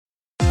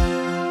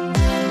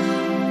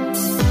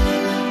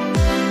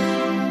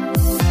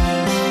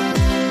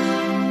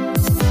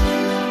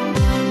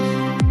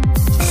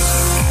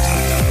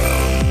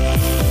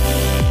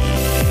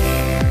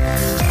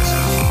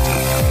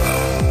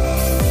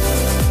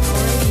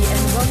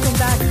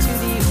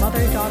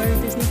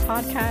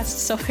podcast.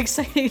 So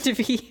excited to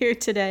be here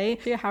today.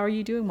 Yeah, how are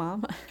you doing,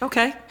 Mom?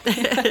 Okay.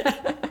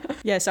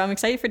 Yeah, so I'm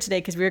excited for today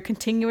because we're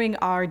continuing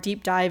our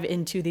deep dive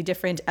into the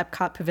different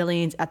Epcot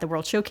pavilions at the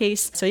World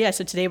Showcase. So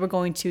today we're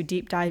going to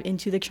deep dive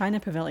into the China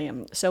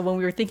Pavilion. So when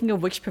we were thinking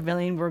of which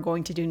pavilion we're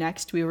going to do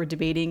next, we were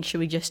debating, should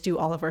we just do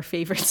all of our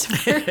favorites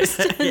first?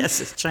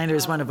 Yes, China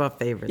is one of our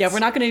favorites. Yeah, we're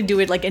not going to do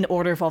it like in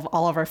order of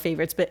all of our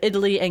favorites, but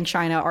Italy and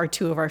China are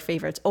two of our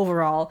favorites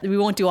overall. We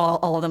won't do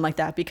all of them like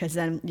that because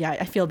then,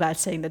 I feel bad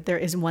saying that there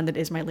is one that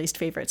is my least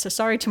favorite. So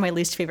sorry to my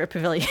least favorite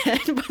pavilion,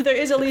 but there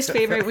is a least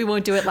favorite. We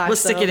won't do it last. We'll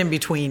stick it in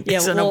between. Yeah,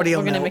 so nobody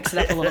will we're know. Going to mix it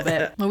up a little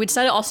bit. Well, we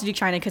decided to also do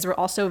China because we're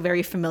also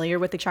very familiar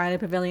with the China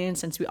Pavilion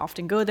since we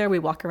often go there. We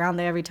walk around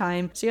there every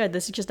time. So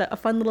this is just a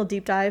fun little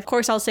deep dive. Of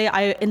course, I'll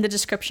say in the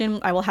description,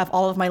 I will have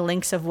all of my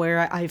links of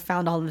where I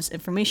found all of this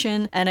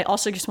information. And I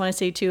also just want to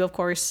say too, of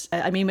course,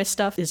 I may miss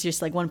stuff. It's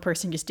just like one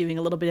person just doing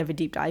a little bit of a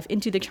deep dive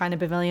into the China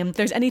Pavilion. If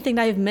there's anything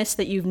that I've missed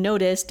that you've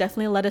noticed,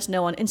 definitely let us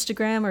know on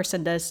Instagram or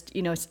send us a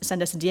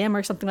DM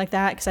or something like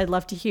that because I'd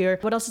love to hear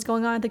what else is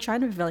going on at the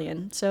China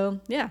Pavilion. So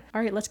all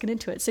right, let's get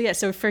into it.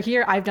 So for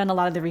here, I've done a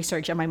lot of the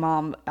research and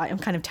I'm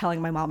kind of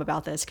telling my mom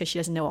about this because she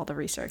doesn't know all the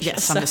research.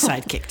 Yes, I'm the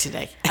sidekick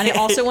today. And I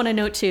also want to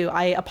note too,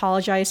 I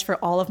apologize for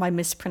all of my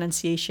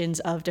mispronunciations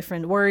of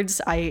different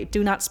words. I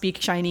do not speak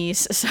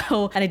Chinese,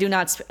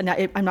 and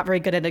I'm not very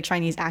good at a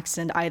Chinese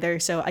accent either.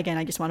 So again,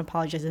 I just want to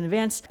apologize in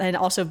advance. And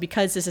also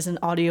because this is an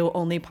audio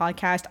only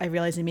podcast, I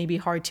realize it may be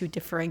hard to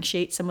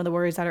differentiate some of the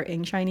words that are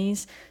in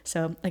Chinese.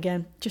 So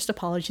again, just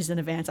apologies in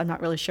advance. I'm not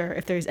really sure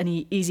if there's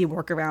any easy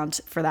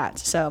workaround for that.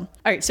 So, all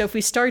right. So if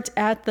we start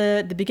at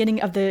the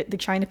beginning of the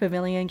China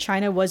Pavilion,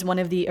 China was one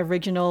of the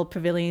original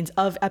pavilions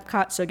of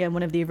Epcot. So again,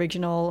 one of the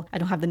original, I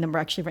don't have the number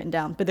actually written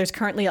down, but there's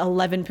currently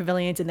 11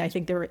 pavilions and I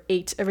think there were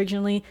 8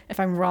 originally. If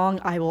I'm wrong,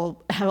 I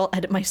will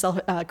edit myself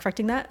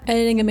correcting that.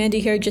 Editing Amanda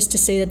here just to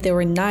say that there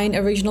were 9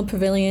 original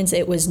pavilions.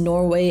 It was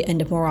Norway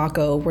and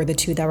Morocco were the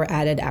 2 that were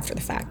added after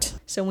the fact.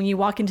 So when you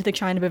walk into the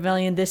China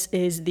Pavilion, this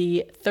is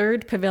the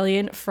 3rd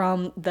pavilion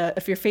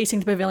if you're facing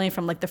the pavilion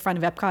from like the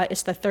front of Epcot,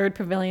 it's the 3rd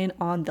pavilion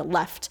on the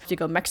left. You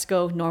go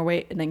Mexico,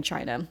 Norway, and then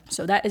China.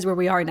 So that is where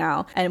we are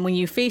now. And when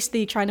you face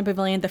the China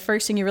Pavilion, the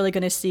first thing you're really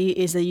going to see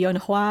is the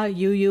Yonhua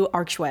Yuyu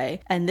Archway.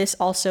 And this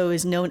also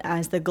is known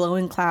as the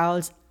Glowing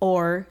Clouds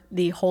or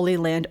the Holy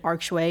Land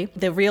Archway.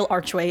 The real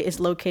archway is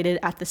located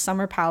at the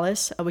Summer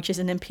Palace, which is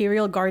an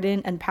imperial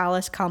garden and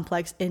palace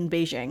complex in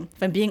Beijing.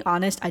 If I'm being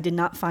honest, I did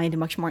not find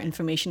much more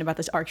information about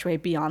this archway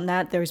beyond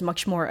that. There's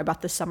much more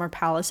about the Summer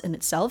Palace in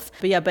itself.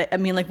 But I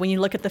mean, like when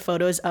you look at the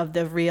photos of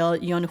the real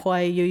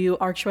Yonhua Yuyu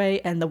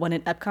Archway and the one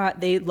at Epcot,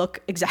 they look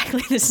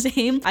exactly the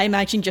same. I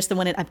imagine just the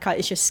one at Epcot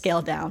is just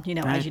scaled down,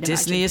 as you'd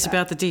Disney is that.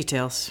 about the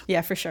details.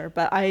 Yeah, for sure.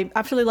 But I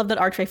absolutely love that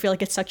archway. I feel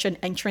like it's such an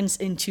entrance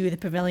into the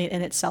pavilion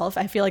in itself.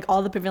 I feel like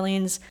all the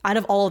pavilions, out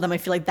of all of them, I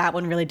feel like that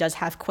one really does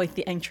have quite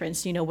the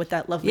entrance, with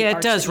that lovely arch. Yeah,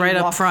 it does, right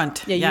up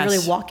front. Yeah, you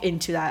really walk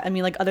into that. I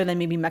mean, like other than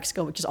maybe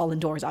Mexico, which is all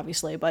indoors,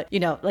 obviously. But,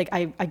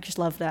 I just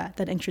love that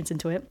entrance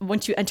into it.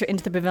 Once you enter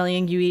into the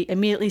pavilion, you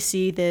immediately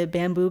see the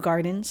bamboo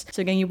gardens.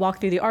 So again, you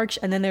walk through the arch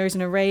and then there's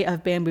an array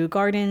of bamboo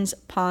gardens,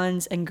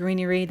 ponds, and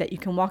greenery that you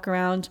can walk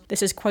around.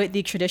 This is quite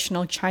the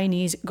traditional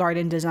Chinese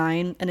garden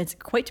design and it's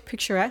quite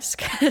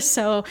picturesque.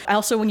 So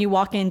also when you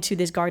walk into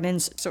these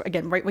gardens, so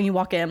again, right when you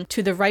walk in,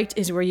 to the right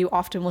is where you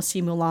often will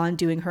see Mulan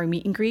doing her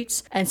meet and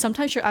greets. And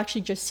sometimes you'll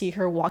actually just see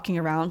her walking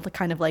around, like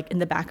kind of like in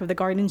the back of the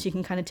gardens. You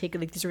can kind of take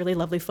like these really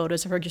lovely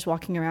photos of her just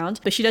walking around.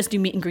 But she does do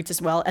meet and greets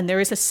as well. And there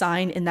is a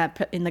sign in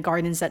the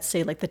gardens that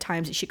say like the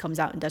times that she comes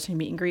out and does her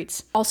meet and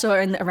greets. Also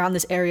around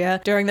this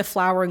area, during the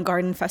Flower and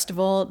Garden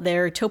Festival,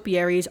 their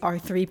topiaries are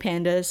 3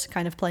 pandas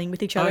kind of playing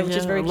with each other, which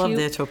is very cute. I love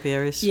their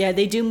topiaries. Yeah,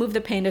 they do move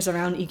the pandas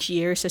around each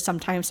year. So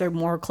sometimes they're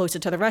more closer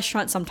to the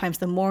restaurant, sometimes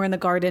they're more in the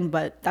garden,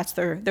 but that's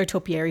their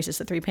topiaries is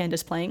the 3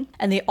 pandas playing.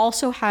 And they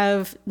also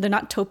have, they're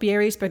not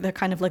topiaries, but they're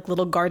kind of like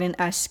little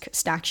garden-esque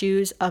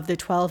statues of the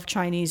 12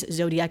 Chinese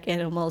zodiac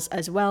animals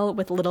as well,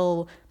 with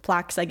little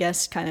plaques, I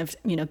guess, kind of,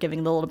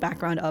 giving the little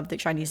background of the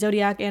Chinese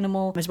zodiac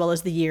animal, as well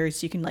as the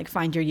years. You can like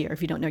find your year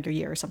if you don't know your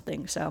year or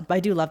something. So, but I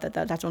do love that.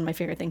 That's one of my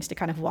favorite things to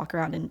kind of walk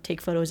around and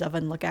take photos of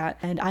and look at.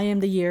 And I am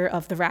the year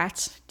of the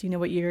rat. Do you know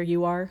what year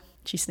you are?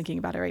 She's thinking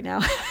about it right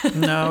now.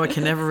 No, I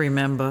can never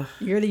remember.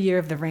 You're the year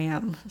of the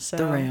ram. So,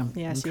 the ram.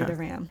 Yes, Okay. You're the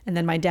ram. And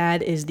then my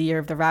dad is the year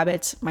of the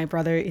rabbit. My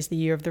brother is the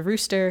year of the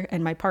rooster.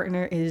 And my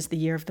partner is the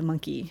year of the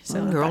monkey.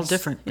 So they're all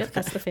different. Yep,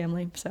 that's the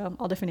family. So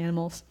all different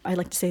animals. I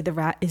like to say the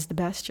rat is the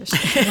best. Just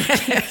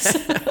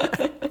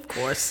Of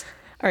course.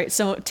 All right,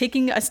 so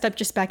taking a step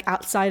just back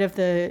outside of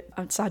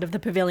the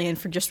pavilion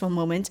for just one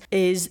moment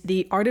is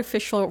the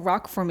artificial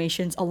rock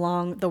formations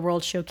along the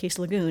World Showcase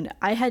Lagoon.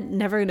 I had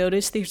never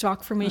noticed these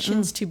rock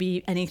formations to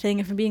be anything,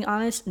 if I'm being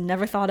honest,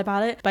 never thought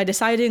about it, but I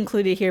decided to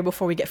include it here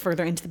before we get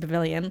further into the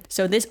pavilion.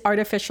 So this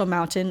artificial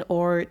mountain,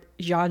 or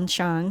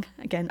Zhanshang,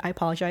 again, I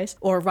apologize,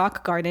 or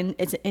rock garden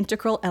is an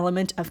integral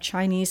element of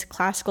Chinese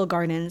classical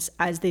gardens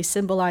as they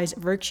symbolize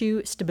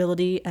virtue,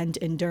 stability, and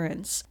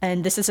endurance.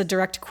 And this is a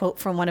direct quote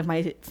from one of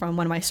my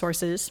my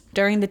sources.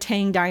 During the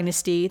Tang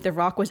Dynasty, the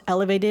rock was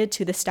elevated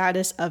to the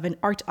status of an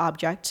art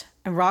object,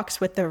 and rocks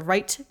with the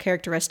right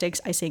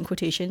characteristics, I say in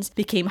quotations,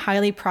 became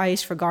highly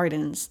prized for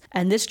gardens.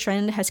 And this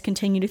trend has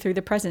continued through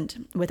the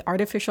present, with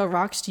artificial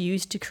rocks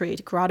used to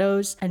create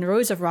grottos and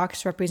rows of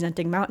rocks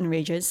representing mountain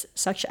ranges,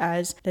 such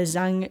as the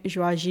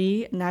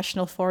Zhangjiajie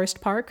National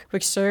Forest Park,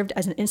 which served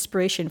as an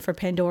inspiration for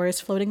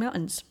Pandora's floating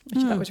mountains,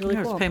 which I thought was really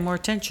cool. Pay more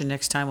attention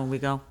next time when we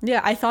go.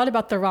 Yeah, I thought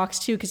about the rocks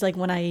too, because like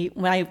when I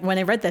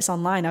read this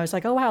online, I was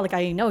like, oh wow, like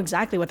I know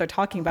exactly what they're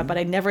talking about, but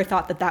I never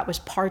thought that was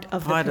part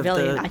of the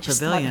pavilion. I just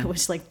thought it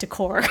was like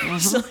decor,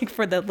 so like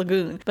for the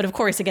lagoon. But of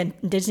course, again,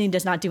 Disney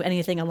does not do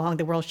anything along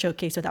the World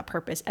Showcase without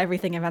purpose.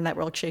 Everything around that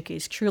World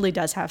Showcase truly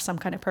does have some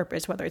kind of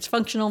purpose, whether it's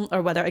functional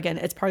or whether, again,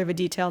 it's part of a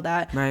detail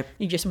that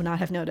you just would not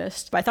have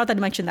noticed. But I thought that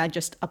I'd mention that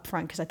just up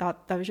front because I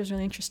thought that was just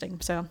really interesting.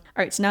 So, all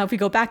right, so now if we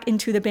go back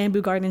into the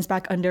bamboo gardens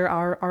back under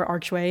our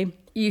archway,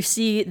 you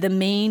see the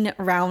main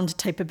round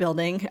type of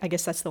building. I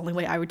guess that's the only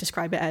way I would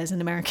describe it as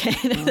an American,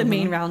 the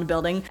main round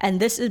building. And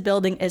this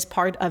building is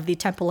part of the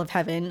Temple of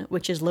Heaven,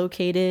 which is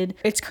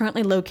it's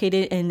currently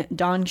located in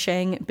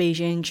Dongsheng,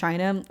 Beijing,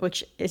 China,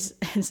 which is,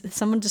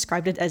 someone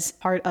described it as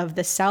part of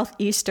the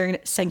southeastern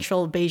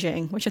central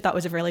Beijing, which I thought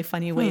was a really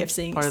funny way of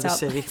saying part of the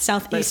city.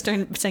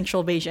 Southeastern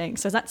central Beijing.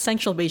 So it's not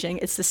central Beijing,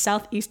 it's the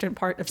southeastern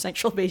part of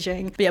central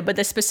Beijing. But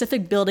the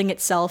specific building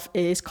itself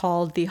is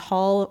called the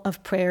Hall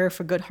of Prayer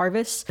for Good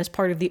Harvest, as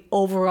part of the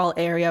overall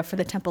area for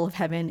the Temple of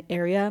Heaven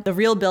area. The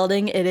real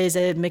building, it is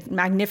a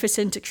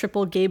magnificent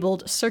triple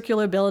gabled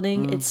circular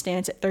building. It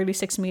stands at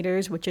 36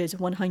 meters, which is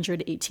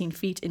 118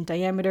 feet in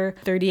diameter,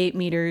 38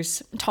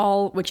 meters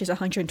tall, which is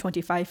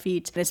 125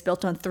 feet. And it's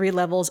built on 3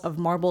 levels of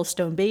marble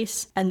stone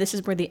base. And this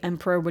is where the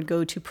emperor would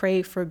go to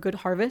pray for good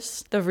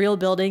harvest. The real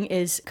building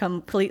is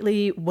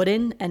completely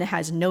wooden and it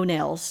has no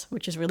nails,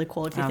 which is really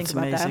cool if you think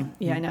about amazing.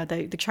 that. Yeah, I know.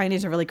 The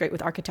Chinese are really great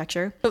with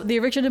architecture. So the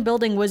original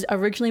building was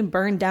originally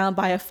burned down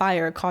by a fire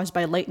caused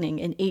by lightning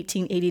in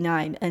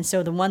 1889. And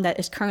so the one that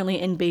is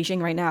currently in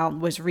Beijing right now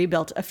was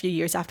rebuilt a few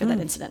years after that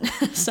incident.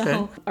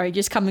 All right,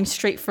 just coming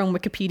straight from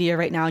Wikipedia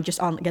right now, just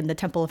on, again, the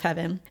Temple of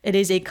Heaven. It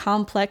is a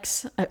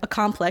complex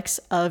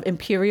of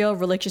imperial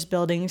religious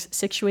buildings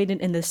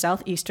situated in the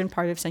southeastern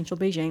part of central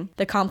Beijing.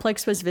 The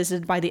complex was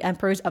visited by the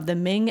emperors of the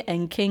Ming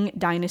and Qing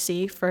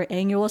dynasty for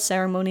annual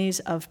ceremonies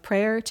of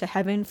prayer to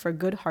heaven for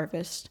good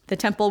harvest. The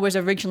temple was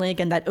originally,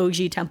 again, that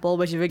OG temple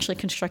was originally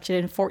constructed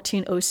in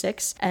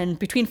 1406, and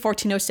between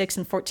 1406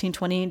 and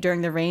 1420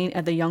 during the reign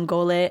of the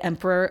Yonggole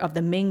Emperor of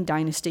the Ming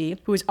Dynasty,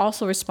 who was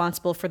also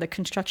responsible for the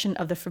construction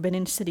of the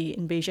Forbidden City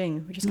in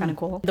Beijing, which is kind of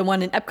cool. The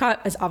one in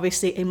Epcot is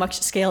obviously a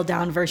much scaled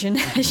down version,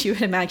 as you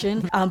would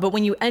imagine. But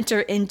when you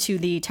enter into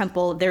the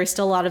temple, there is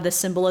still a lot of the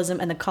symbolism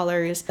and the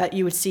colors that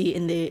you would see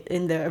in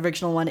the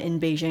original one in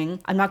Beijing.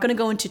 I'm not going to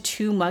go into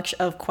too much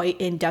of quite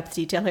in-depth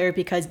detail here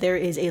because there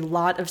is a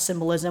lot of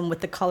symbolism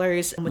with the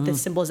colors and with the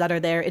symbols that are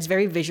there. It's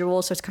very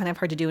visual, so it's kind of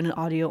hard to do in an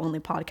audio-only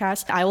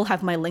podcast. I will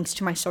have my links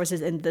to my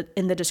sources in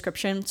the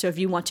description. So if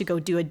you want to go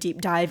do a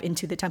deep dive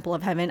into the Temple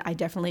of Heaven, I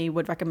definitely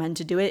would recommend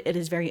to do it. It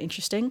is very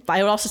interesting. But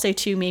I would also say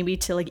too, maybe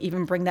to like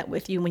even bring that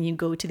with you when you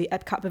go to the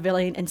Epcot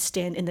Pavilion and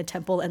stand in the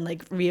temple and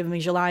like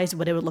re-visualize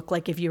what it would look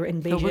like if you were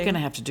in Beijing. Oh, we're going to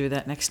have to do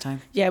that next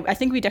time. Yeah, I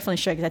think we definitely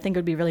should because I think it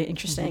would be really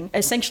interesting.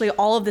 Essentially,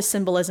 all of the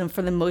symbolism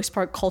for the most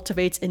part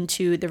cultivates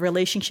into the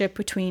relationship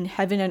between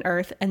heaven and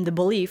earth and the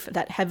belief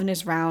that heaven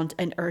is round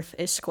and earth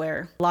is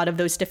square. A lot of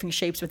those different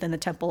shapes within the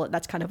temple,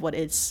 that's kind of what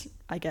it's,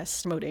 I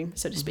guess, promoting,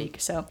 so to speak.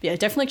 So yeah,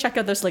 definitely check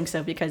out those links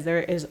though, because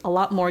there is a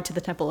lot more to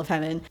the Temple of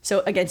Heaven.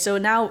 So again, so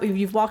now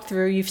you've walked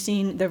through, you've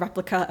seen the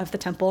replica of the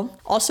temple.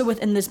 Also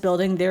within this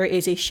building, there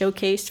is a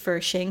showcase for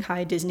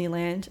Shanghai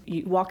Disneyland.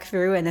 You walk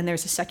through and then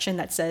there's a section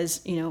that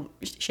says,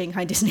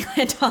 Shanghai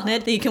Disneyland on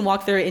it that you can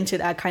walk through into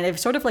that kind of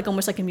sort of like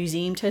almost like a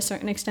museum to a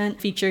certain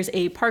extent. Features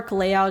a park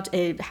layout.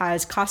 It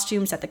has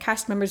costumes that the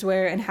cast members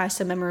wear and has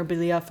some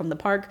memorabilia from the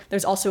park.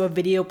 There's also a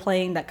video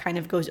playing that kind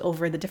of goes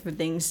over the different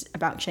things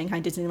about Shanghai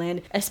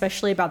Disneyland,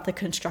 especially about the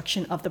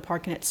construction of the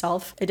park in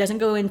itself. It doesn't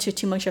go into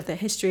too much of the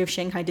history of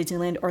Shanghai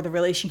Disneyland or the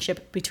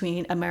relationship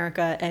between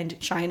America and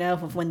China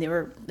of when they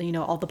were,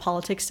 all the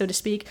politics, so to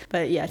speak.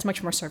 But yeah, it's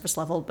much more surface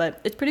level,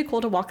 but it's pretty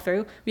cool to walk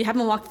through. We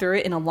haven't walked through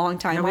it in a long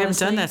time. No, we haven't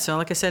done that. So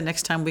like I said,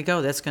 next time we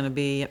go, that's going to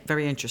be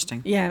very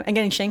interesting. Yeah.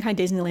 Again, Shanghai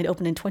Disneyland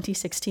opened in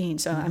 2016.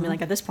 So I mean,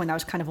 like at this point, that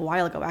was kind of a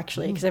while ago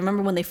actually, because I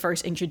remember when they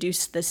first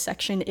introduced this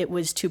section, it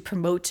was to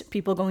promote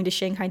people going to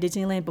Shanghai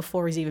Disneyland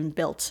before it was even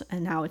built.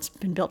 And now it's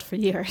been built for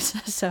years.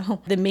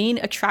 So the main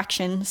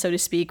attraction, so to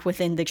speak,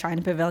 within the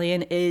China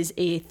Pavilion is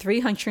a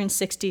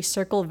 360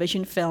 circle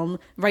vision film.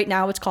 Right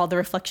now it's called The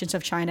Reflections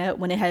of China.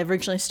 When it had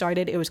originally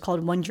started, it was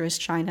called Wondrous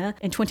China.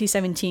 In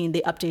 2017,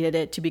 they updated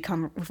it to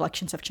become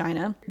Reflections of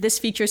China. This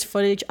features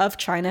footage of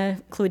China,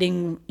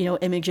 including,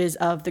 images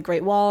of the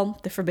Great Wall,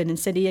 the Forbidden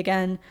City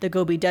again, the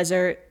Gobi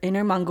Desert,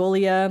 Inner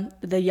Mongolia,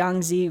 the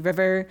Yangtze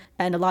River,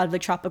 and a lot of the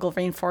tropical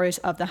rainforests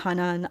of the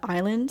Hainan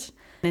Island.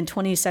 In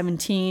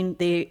 2017,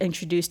 they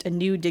introduced a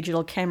new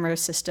digital camera camera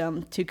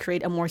system to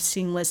create a more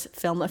seamless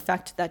film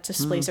effect that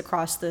displays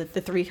across the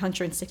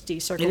 360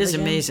 circle It is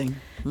vision. amazing.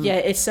 Yeah,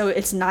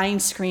 it's 9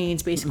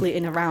 screens basically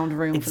in a round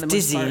room for the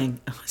most part.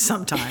 Dizzying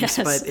sometimes, Yes.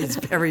 but it's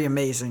very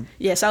amazing.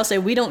 Yes, I'll say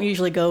we don't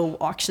usually go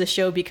watch the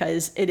show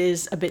because it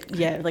is a bit,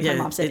 like my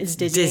mom said, it's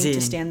dizzying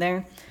to stand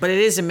there. But it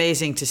is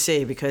amazing to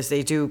see because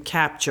they do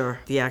capture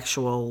the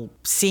actual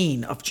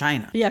scene of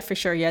China. Yeah, for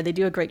sure. Yeah, they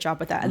do a great job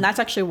with that. And that's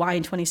actually why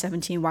in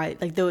 2017,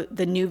 like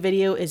the new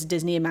video is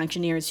Disney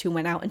Imagineers who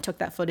went out and took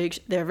that footage.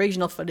 The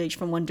original footage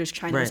from Wonders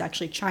China was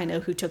actually China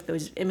who took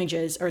those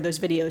images or those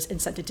videos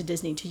and sent it to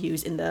Disney to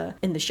use in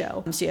the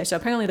show. So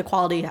apparently the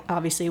quality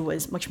obviously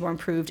was much more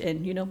improved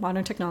in,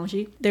 modern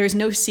technology. There is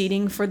no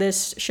seating for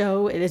this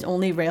show. It is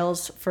only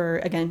rails for,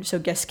 again, so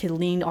guests can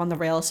lean on the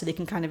rails so they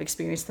can kind of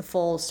experience the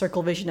full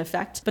circle vision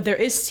effect. But there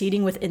is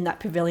seating within that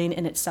pavilion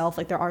in itself.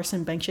 Like there are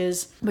some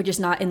benches, but just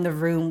not in the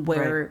room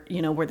where,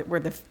 where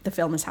the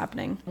film is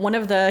happening. One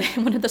of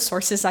the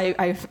sources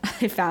I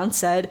found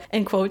said,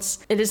 in quotes,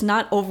 "It is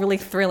not overly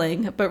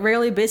thrilling, but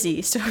rarely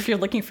busy. So if you're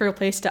looking for a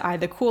place to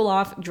either cool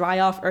off, dry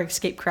off, or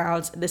escape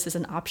crowds, this is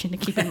an option to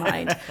keep in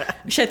mind,"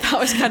 which I thought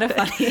was kind of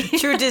funny.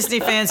 True Disney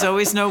fans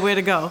always know where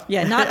to go.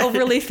 Yeah, not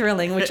overly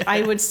thrilling, which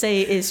I would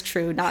say is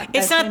true.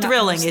 It's not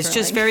thrilling. It's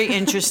just very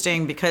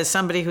interesting because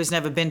somebody who's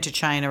never been to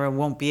China or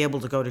won't be able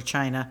to go to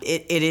China,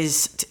 it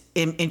is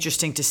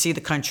interesting to see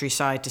the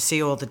countryside, to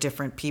see all the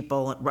different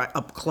people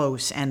up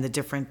close and the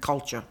different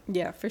culture.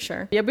 Yeah, for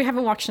sure. Yeah, we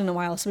haven't watched it in a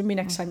while, so maybe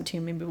next time too,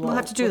 maybe we'll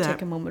have to do that.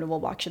 Take a moment and we'll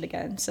watch it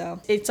again. So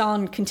it's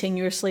on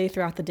continuously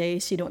throughout the day,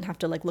 so you don't have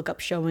to like look up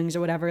showings or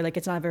whatever. Like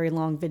it's not a very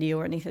long video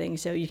or anything,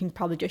 so you can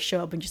probably just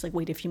show up and just like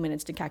wait a few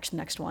minutes to catch the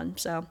next one.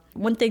 So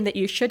one thing that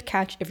you should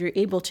catch if you're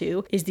able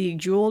to is the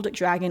Jeweled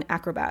Dragon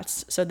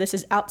Acrobats. So this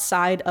is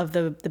outside of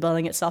the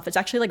building itself. It's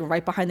actually like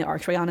right behind the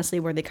archway, honestly,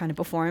 where they kind of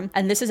perform.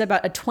 And this is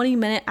about a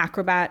 20-minute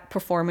acrobat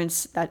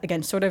performance that,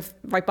 again, sort of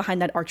right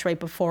behind that archway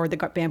before the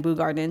bamboo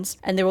gardens.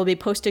 And there will be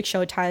posted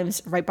show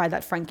times right by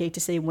that front gate to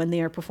say when they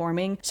are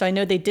performing. So I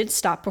know they did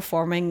stop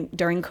performing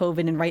during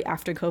COVID and right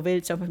after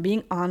COVID. So if I'm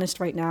being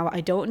honest right now,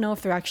 I don't know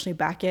if they're actually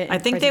back yet. I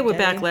think they were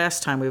back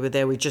last time we were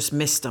there. We just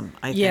missed them,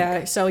 I think.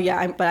 Yeah, so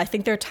yeah, but I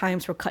think their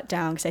times were cut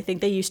down because I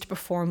think they used to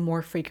perform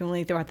more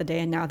frequently throughout the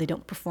day and now they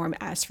don't perform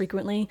as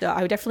frequently. So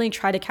I would definitely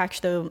try to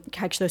catch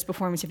those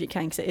performances if you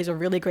can because it is a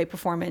really great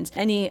performance.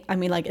 In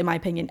my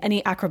opinion,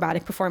 any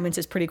acrobatic performance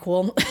is pretty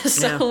cool.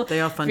 So yeah,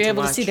 they are fun if you're to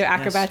able to see their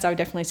acrobats, yes. I would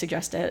definitely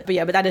suggest it.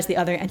 But that is the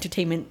other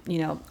entertainment,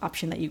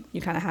 option that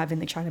you kind of have in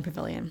the China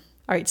Pavilion.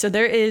 All right, so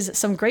there is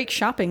some great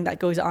shopping that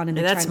goes on in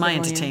the China Pavilion. That's my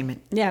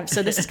entertainment. Yeah,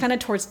 so this is kind of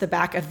towards the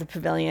back of the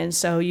pavilion.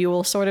 So you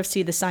will sort of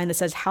see the sign that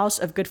says House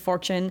of Good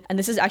Fortune. And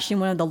this is actually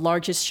one of the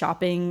largest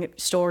shopping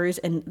stores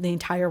in the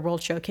entire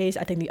World Showcase.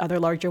 I think the other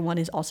larger one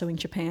is also in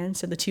Japan.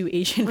 So the two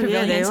Asian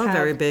pavilions they are have,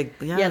 very big.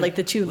 Yeah, like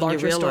the two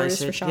larger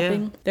stores for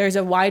shopping. Yeah. There's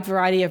a wide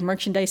variety of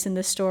merchandise in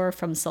this store,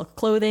 from silk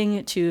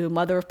clothing to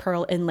mother of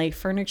pearl inlay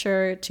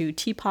furniture to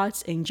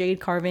teapots and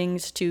jade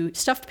carvings to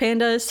stuffed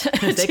pandas.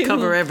 They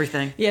cover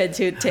everything. Yeah,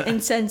 to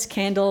incense,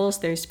 candles.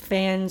 There's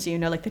fans,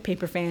 like the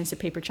paper fans, the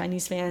paper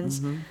Chinese fans.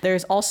 Mm-hmm.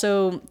 There's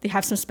also, they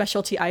have some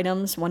specialty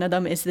items. One of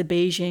them is the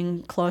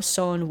Beijing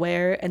Cloisonne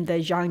ware and the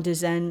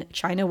Zhangdezhen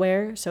China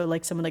ware. So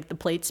like some of like the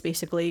plates,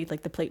 basically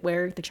like the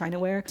plateware, the China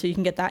ware. So you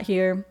can get that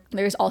here.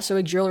 There's also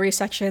a jewelry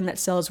section that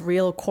sells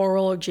real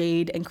coral,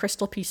 jade, and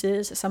crystal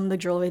pieces. Some of the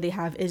jewelry they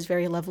have is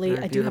very lovely.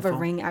 I do have a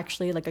ring,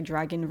 actually, like a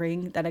dragon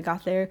ring that I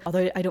got there.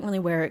 Although I don't really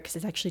wear it because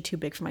it's actually too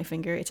big for my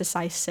finger. It's a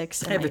size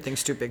 6.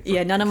 Everything's too big.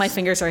 Yeah, none of my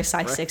fingers are a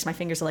size 6. My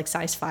fingers are like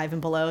size 5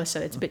 and below, so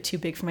it's a bit too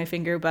big for my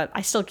finger, but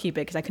I still keep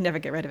it because I could never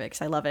get rid of it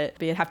because I love it.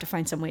 But you'd have to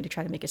find some way to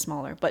try to make it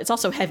smaller. But it's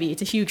also heavy.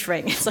 It's a huge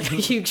ring. It's like a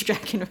huge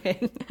dragon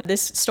ring.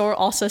 This store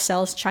also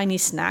sells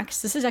Chinese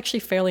snacks. This is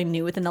actually fairly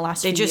new within the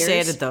last few years. They just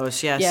added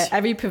those, yes. Yeah,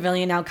 every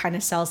pavilion now kind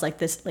of sells like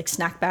this, like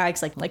snack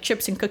bags, like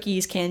chips and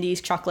cookies,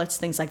 candies, chocolates,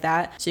 things like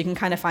that. So you can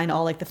kind of find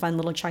all like the fun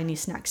little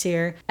Chinese snacks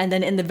here. And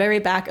then in the very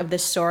back of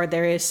this store,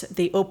 there is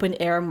the open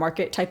air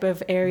market type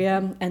of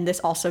area. And this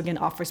also again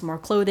offers more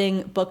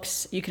clothing,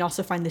 books. You can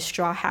also find the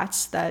straw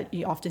hats that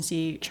you often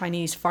see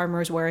Chinese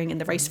farmers wearing in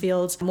the rice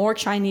fields. More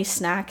Chinese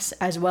snacks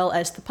as well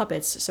as the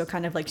puppets. So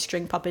kind of like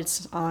string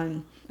puppets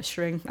on a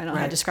string. I don't know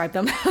how to describe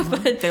them.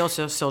 But they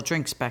also sell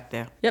drinks back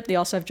there. Yep, they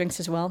also have drinks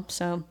as well.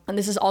 So, and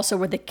this is also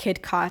where the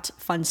Kid Cot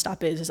Fun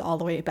Stop is all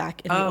the way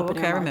back in the open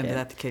air market. I remember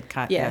that, the Kid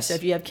Cot. Yeah, yes. so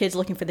if you have kids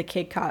looking for the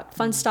Kid Cot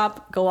Fun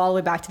Stop, go all the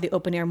way back to the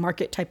open air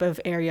market type of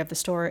area of the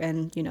store,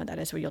 and that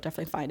is where you'll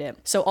definitely find it.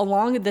 So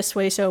along this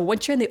way, so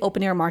once you're in the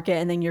open air market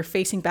and then you're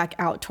facing back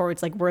out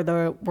towards like where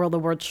the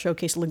World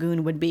Showcase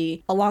Lagoon would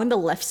be, along the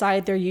left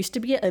side there used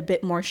to be a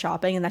bit more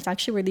shopping, and that's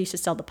actually where they used to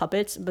sell the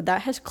puppets, but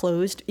that has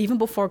closed. Even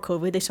before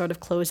COVID, they sort of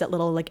closed closed that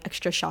little like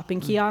extra shopping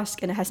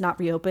kiosk, and it has not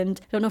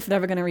reopened. Don't know if they're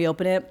ever going to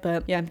reopen it,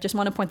 but yeah, just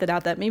want to point that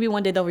out, that maybe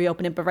one day they'll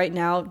reopen it, but right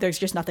now there's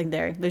just nothing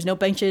there. There's no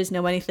benches,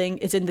 no anything.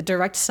 It's in the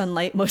direct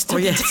sunlight most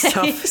of the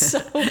day.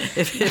 So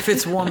if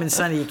it's warm and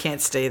sunny, you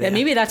can't stay there. Yeah,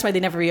 maybe that's why they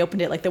never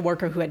reopened it. Like the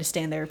worker who had to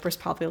stand there was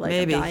probably like,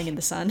 I'm dying in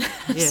the sun.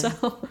 Yeah,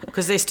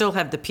 because they still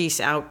have the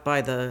piece out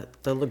by the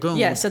lagoon.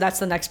 Yeah, so that's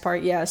the next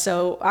part. Yeah,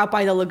 so out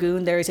by the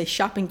lagoon, there is a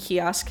shopping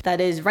kiosk that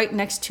is right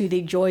next to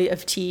the Joy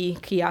of Tea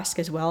kiosk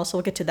as well. So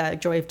we'll get to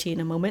that Joy of Tea in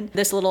a moment.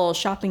 This little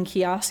shopping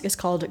kiosk is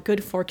called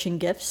Good Fortune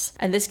Gifts.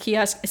 And this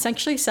kiosk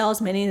essentially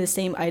sells many of the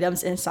same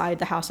items inside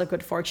the House of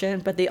Good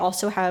Fortune, but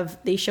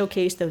they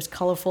showcase those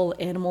colorful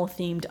animal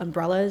themed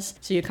umbrellas.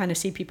 So you kind of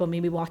see people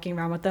maybe walking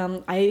around with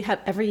them.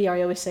 Every year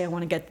I always say I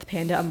want to get the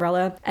panda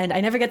umbrella, and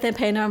I never get the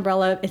panda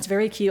umbrella. It's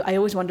very cute. I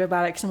always wonder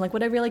about it because I'm like,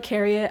 would I really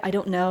carry it? I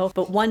don't know.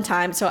 But one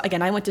time, so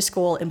again, I went to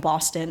school in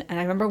Boston, and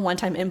I remember one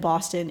time in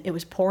Boston, it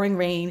was pouring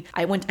rain.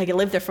 I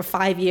lived there for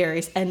 5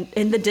 years, and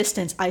in the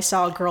distance, I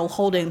saw a girl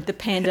holding the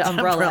panda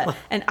umbrella,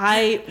 and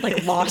I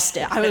like lost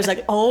it. I was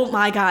like, oh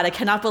my God, I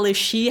cannot believe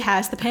she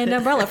has the panda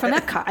umbrella from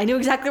Epcot. I knew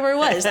exactly where it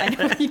was. I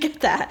know where you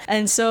get that.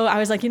 And so I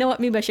was like, you know what?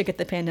 Maybe I should get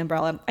the panda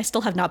umbrella. I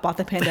still have not bought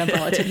the panda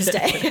umbrella to this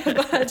day,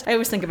 but I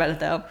always think about it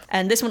though.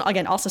 And this one,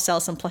 again, also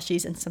sells some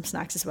plushies and some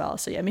snacks as well.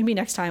 So yeah, maybe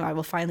next time I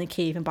will finally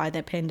cave and buy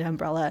that panda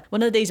umbrella.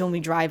 One of the days when we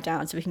drive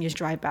down, so we can just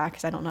drive back,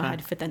 because I don't know how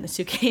to fit that in the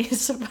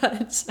suitcase.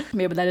 But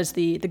maybe that is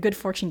the Good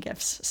Fortune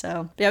Gifts.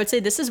 So yeah, I would say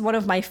this is one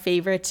of my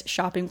favorite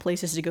shopping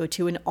places to go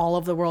to in all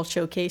of the World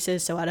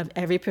Showcases. So out of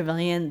every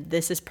pavilion,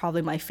 this is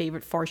probably my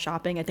favorite for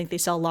shopping. I think they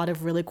sell a lot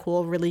of really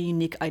cool, really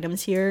unique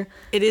items here.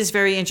 It is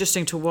very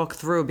interesting to walk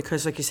through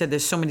because, like you said,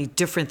 there's so many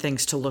different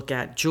things to look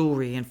at: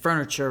 jewelry and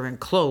furniture and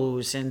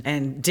clothes and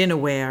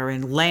dinnerware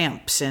and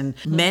lamps and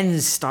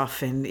men's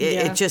stuff and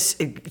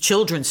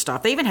children's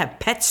stuff. They even have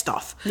pet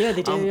stuff. Yeah,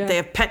 they do. They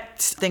have pet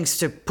things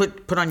to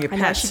put on your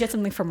pets. I should get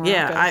something from Morocco.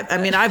 Yeah, I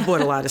mean, I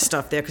bought a lot of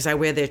stuff there because I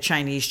wear their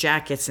Chinese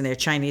jackets and their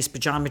Chinese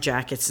pajama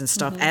jackets and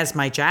stuff as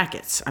my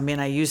jackets. I mean,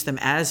 I use them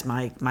as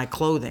my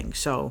clothing.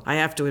 So I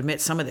have to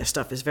admit, some of their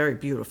stuff is very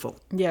beautiful.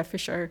 Yeah, for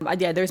sure.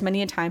 Yeah, there's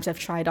many times I've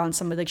tried on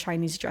some of the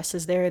Chinese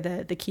dresses there,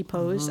 the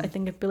kipos. I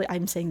think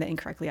I'm saying that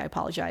incorrectly. I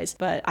apologize.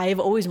 But I've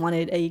always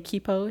wanted a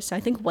kipo. So I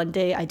think one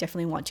day I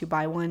definitely want to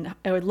buy one.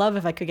 I would love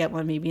if I could get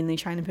one maybe in the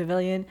China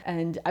Pavilion.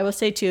 And I will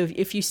say too,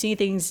 if you see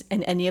things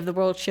in any of the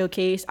World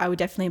Showcase, I would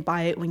definitely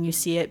buy it when you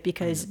see it,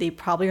 because they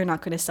probably are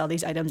not going to sell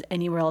these items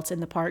anywhere else in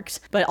the parks.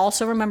 But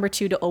also remember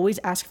too to always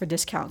ask for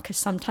discount, because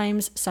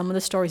sometimes some of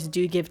the stores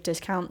do give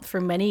discount.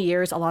 For many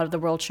years, a lot of the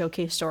World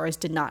Showcase stores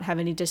did not have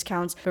any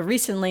discounts. But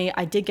recently,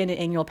 I did get an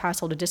annual pass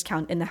holder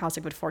discount in the House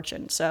of Good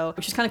Fortune. So,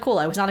 which is kind of cool.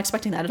 I was not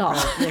expecting that at all.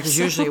 Yeah, because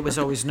usually it was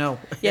always no.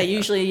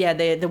 Usually,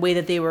 the way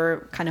that they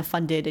were kind of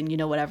funded and,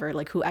 whatever,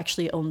 like who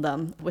actually owned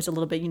them was a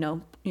little bit,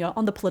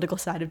 on the political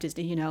side of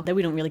Disney, that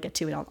we don't really get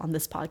to on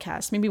this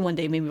podcast. Maybe one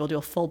day, we'll do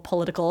a full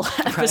political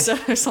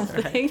episode or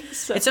something. Right.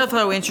 So. It's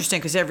also interesting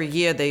because every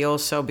year they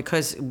also,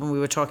 because when we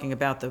were talking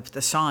about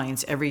the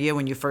signs, every year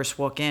when you first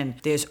walk in,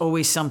 there's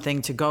always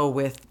something to go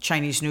with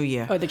Chinese New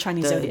Year. Oh, the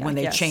Chinese Zodiac. When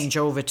they change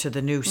over to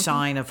the new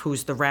sign of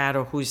who's the rat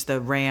or who's the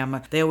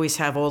ram, they always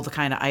have all the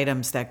kind of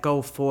items that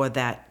go for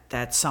that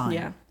sign.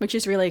 Yeah, which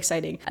is really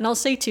exciting. And I'll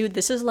say too,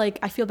 this is like,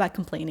 I feel bad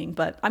complaining,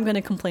 but I'm going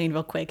to complain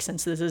real quick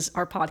since this is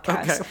our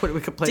podcast. Okay, what are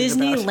we complaining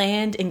about?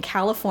 Disneyland in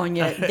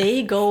California,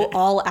 they go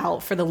all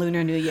out for the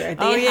Lunar New Year.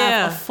 They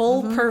have a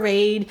full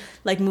parade,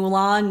 like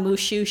Mulan,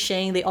 Mushu,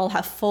 Shang, they all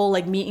have full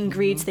like meet and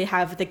greets. They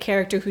have the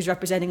character who's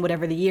representing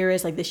whatever the year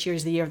is, like this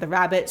year's the year of the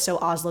rabbit. So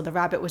Oslo the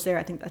rabbit was there.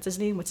 I think that's his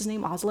name. What's his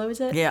name? Oslo,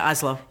 is it? Yeah,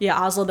 Oslo.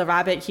 Yeah, Oslo the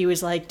rabbit. He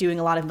was like doing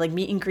a lot of like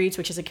meet and greets,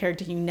 which is a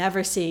character you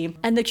never see.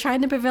 And the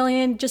China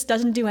Pavilion just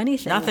doesn't do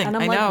anything. Nothing. And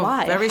I'm I know.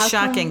 Why? Very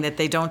shocking that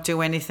they don't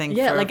do anything.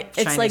 Yeah, for like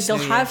it's Chinese like they'll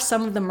New have Year.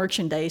 some of the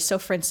merchandise. So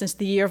for instance,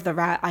 the Year of the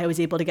Rat, I was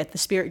able to get the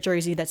Spirit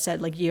jersey that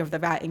said like Year of the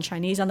Rat in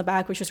Chinese on the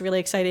back, which was really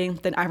exciting.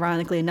 Then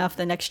ironically enough,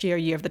 the next year,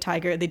 Year of the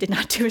Tiger, they did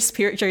not do a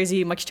Spirit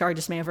jersey, much to our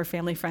dismay of our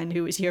family friend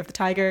who was Year of the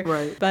Tiger.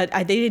 Right. But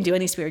they didn't do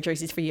any Spirit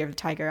jerseys for Year of the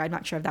Tiger. I'm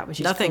not sure if that was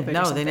just nothing. COVID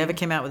No, or something. they never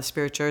came out with a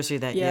Spirit jersey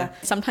that year.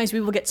 Sometimes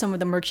we will get some of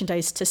the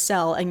merchandise to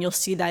sell, and you'll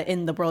see that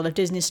in the World of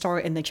Disney store,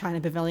 in the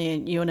China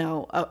Pavilion,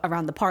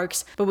 around the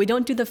parks. But we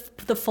don't do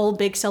the full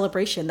big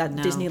celebration that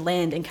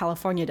Disneyland in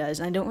California does.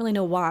 And I don't really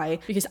know why,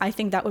 because I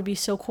think that would be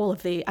so cool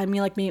if they, I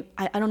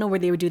don't know where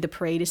they would do the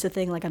parade is the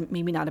thing, like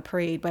maybe not a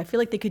parade, but I feel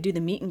like they could do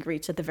the meet and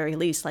greets at the very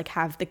least, like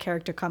have the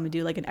character come and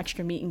do like an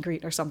extra meet and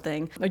greet or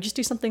something, or just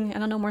do something, I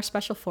don't know, more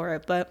special for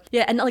it. But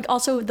yeah, and like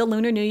also the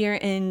Lunar New Year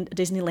in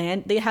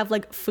Disneyland, they have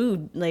like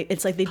food, like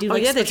it's like they do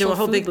like they do a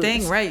whole big booths.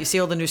 thing, right? You see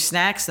all the new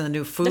snacks and the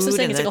new food That's the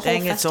thing, and it's the like a whole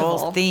thing, it's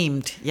all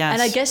themed. Yes.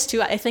 And I guess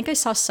too, I think I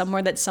saw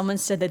somewhere that someone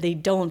said that they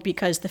don't,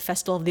 because the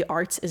festival Festival of the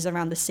Arts is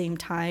around the same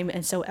time,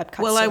 and so Epcot's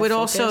Well, so I would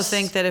also focused.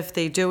 think that if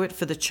they do it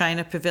for the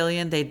China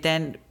Pavilion, they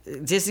then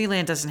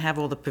Disneyland doesn't have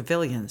all the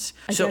pavilions.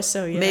 I guess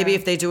so, yeah. Maybe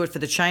if they do it for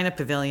the China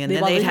Pavilion,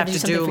 then Well, they'd they'd have have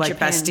to to do do something for like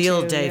Japan,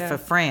 Bastille too, Day yeah. for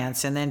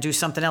France, and then do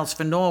something else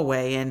for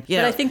Norway, and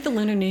But I think the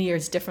Lunar New Year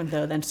is different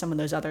though than some of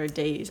those other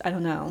days. I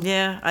don't know.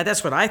 yeah,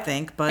 that's what I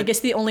think. But I guess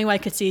the only way I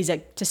could see is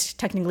that just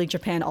technically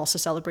Japan also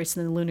celebrates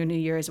the Lunar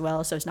New Year as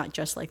well, so it's not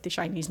just like the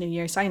Chinese New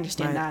Year. So I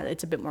understand Right. that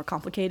it's a bit more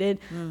complicated,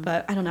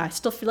 but I don't know. I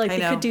still feel like I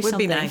they know. could do Would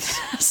be something.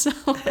 nice. So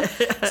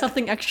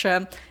something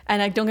extra.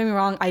 And don't get me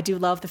wrong, I do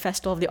love the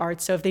Festival of the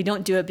Arts. So if they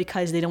don't do it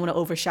because they don't want to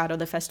overshadow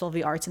the Festival of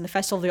the Arts, and the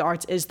Festival of the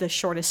Arts is the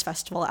shortest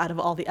festival out of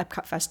all the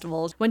Epcot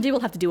festivals. One day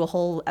we'll have to do a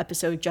whole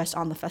episode just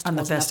on the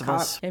festivals. in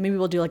festivals. Epcot. And maybe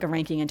we'll do like a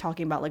ranking and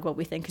talking about like what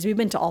we think, because we've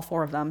been to all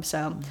 4 of them.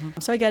 So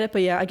I get it,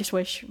 but yeah, I just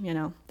wish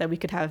that we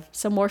could have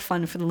some more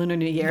fun for the Lunar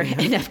New Year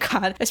in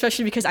Epcot,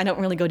 especially because I don't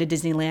really go to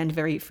Disneyland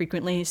very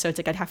frequently. So it's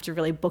like I'd have to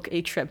really book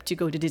a trip to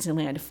go to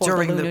Disneyland for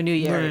During the the Lunar New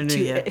Year Lunar New to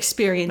Year.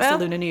 experience Well,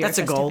 the Lunar New Year that's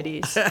a goal.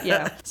 festivities.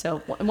 Yeah. So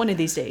one of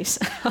these days.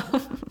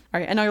 All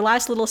right, and our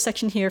last little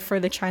section here for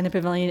the China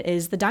Pavilion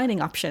is the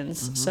dining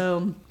options.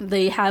 So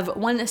they have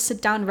one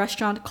sit-down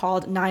restaurant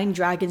called Nine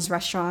Dragons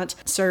Restaurant,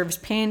 serves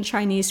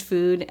pan-Chinese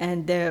food,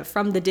 and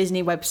from the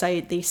Disney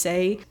website, they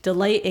say,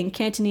 delight in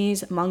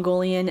Cantonese,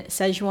 Mongolian,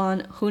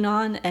 Szechuan,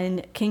 Hunan,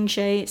 and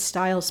Qingshe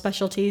style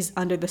specialties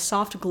under the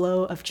soft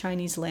glow of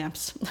Chinese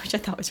lamps, which I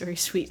thought was very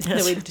sweet, the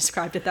way they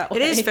described it that way.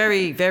 it is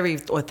very, very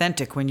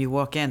authentic when you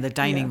walk in the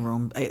dining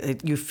room.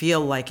 You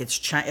feel like it's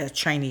a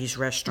Chinese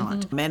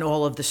restaurant, and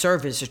all of the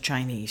servers are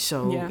Chinese,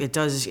 so Yeah. it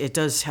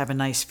does have a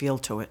nice feel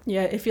to it.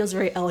 Yeah, it feels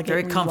very elegant.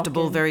 Very when you walk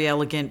comfortable, in. very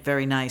elegant,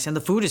 very nice, and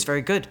the food is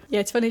very good. Yeah,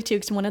 it's funny too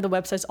because one of the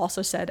websites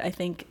also said, I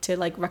think, to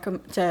like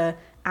to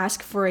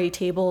ask for a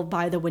table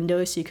by the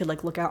window so you could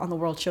like look out on the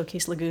World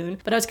Showcase Lagoon.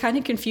 But I was kind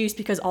of confused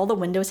because all the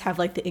windows have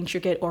like the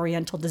intricate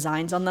oriental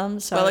designs on them.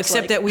 So Well, I was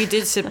except like, that we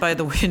did sit by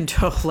the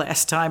window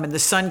last time, and the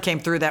sun came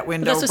through that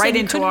window that's what I'm right saying, you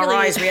into couldn't our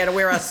really- eyes. We had to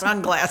wear our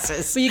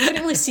sunglasses. but you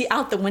couldn't really see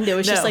out the window.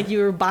 It's just No. like you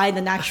were by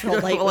the natural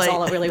light was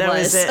all it really That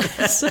was.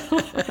 was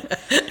it.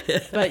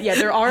 But yeah,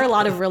 there are a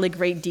lot of really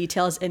great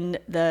details in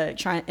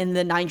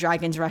the Nine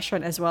Dragons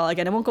restaurant as well.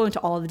 Again, I won't go into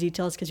all of the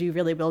details because we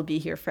really will be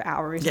here for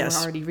hours. Yes.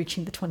 And we're already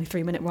reaching the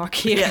 23-minute mark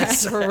here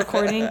Yes. as we're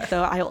recording.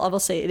 So I will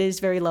say it is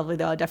very lovely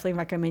though. I definitely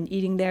recommend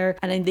eating there.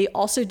 And then they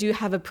also do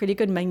have a pretty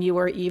good menu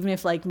where even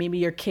if like maybe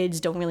your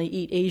kids don't really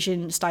eat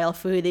Asian style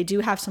food, they do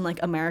have some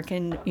like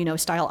American,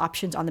 style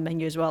options on the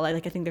menu as well.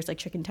 Like I think there's like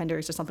chicken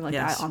tenders or something like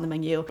Yes. that on the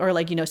menu, or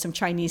like, some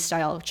Chinese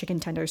style chicken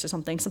tenders or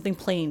something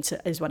plain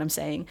is what I'm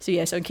saying. So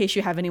yeah, so in case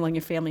you have anyone in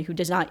your family who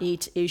does not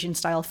eat Asian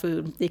style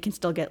food, they can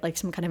still get like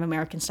some kind of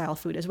American style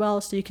food as well.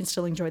 So you can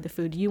still enjoy the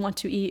food you want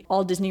to eat.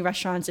 All Disney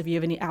restaurants, if you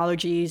have any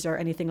allergies or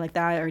anything like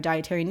that or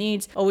dietary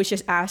needs, always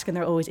just ask and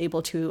they're always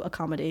able to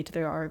accommodate.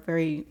 They are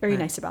very, very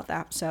nice about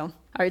that. So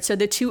all right, so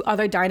the 2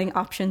 other dining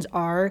options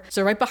are,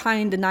 so right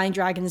behind the Nine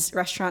Dragons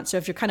restaurant, so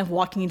if you're kind of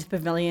walking into the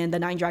pavilion, the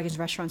Nine Dragons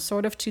restaurant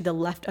sort of to the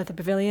left of the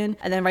pavilion,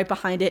 and then right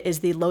behind it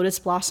is the Lotus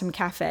Blossom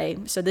Cafe.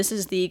 So this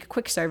is the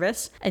quick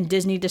service, and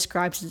Disney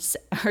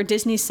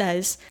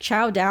says,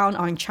 chow down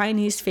on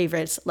Chinese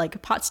favorites like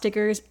pot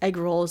stickers, egg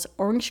rolls,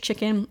 orange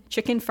chicken,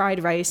 chicken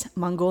fried rice,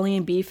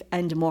 Mongolian beef,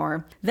 and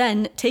more.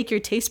 Then take your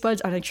taste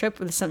buds on a trip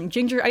with some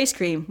ginger ice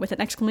cream with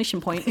an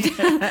exclamation point.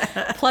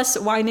 Plus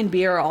wine and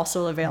beer are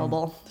also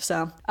available.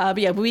 So, but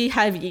yeah, we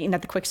have eaten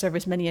at the quick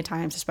service many a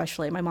times,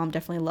 especially. My mom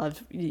definitely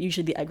loved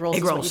usually the egg rolls.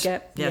 Egg is rolls. What you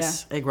get.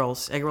 Yes, egg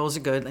rolls. Egg rolls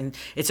are good. And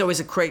it's always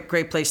a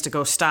great place to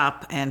go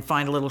stop and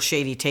find a little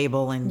shady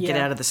table and get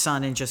Yeah. out of the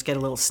sun and just get a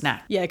little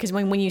snack. Yeah, because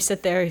when you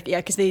sit there,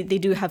 because they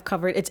do have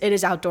covered, it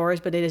is outdoors,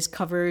 but it is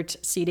covered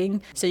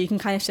seating. So you can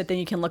kind of sit there and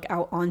you can look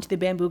out onto the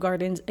bamboo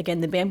gardens.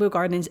 Again, the bamboo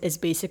gardens is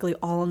basically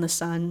all in the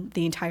sun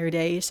the entire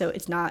day. So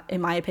it's not,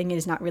 in my opinion,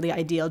 it's not really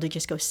ideal to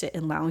just go sit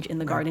and lounge in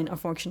the garden,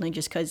 unfortunately,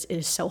 just because it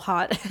is so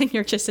hot and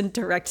you're just in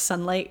direct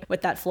sunlight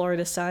with that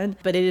Florida sun.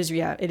 But it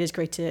is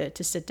great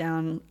to sit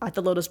down at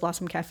the Lotus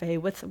Blossom Cafe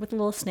with a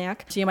little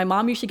snack. So yeah, my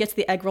mom usually gets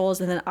the egg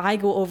rolls, and then I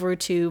go over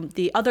to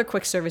the other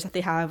quick service that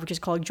they have, which is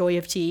called Joy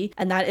of Tea,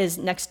 and that is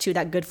next to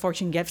that Good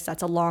Fortune Gifts.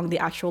 That's along the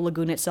actual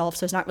lagoon itself,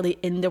 so it's not really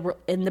in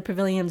the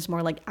pavilion. It's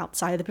more like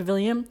outside the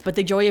pavilion. But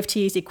the Joy of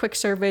Tea is a quick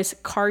service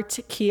cart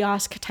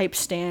kiosk type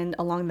stand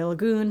along the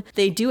lagoon.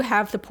 They do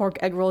have the pork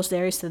egg rolls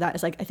there, so that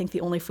is like I think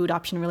the only food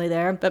option really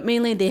there. But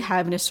mainly they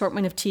have an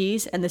assortment of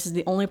teas, and this is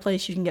the only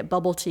place you can get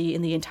bubble tea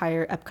in the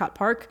entire Epcot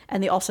park.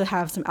 And they also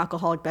have some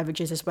alcoholic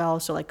beverages as well,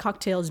 so like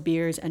cocktails,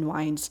 beers, and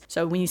wines.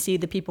 So when you see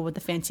the people with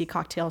the fancy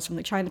cocktails from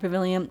the China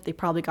Pavilion, they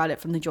probably got it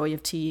from the Joy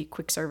of Tea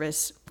quick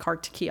service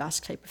cart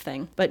kiosk type of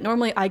thing. But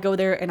normally I go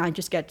there and I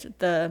just get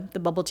the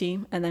bubble tea,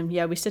 and then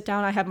we sit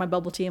down, I have my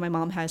bubble tea, and my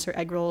mom has her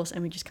egg rolls,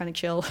 and we just kind of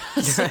chill.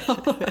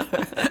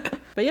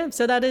 But yeah,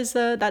 so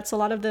that's a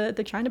lot of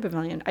the China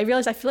Pavilion. I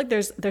feel like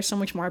there's so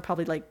much more I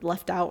probably like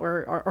left out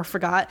or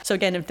forgot. So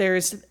again, if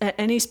there's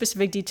any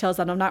specific details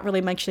that I'm not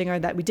really mentioning or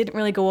that we didn't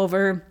really go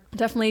over,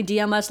 definitely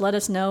DM us, let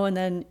us know, and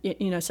then,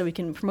 so we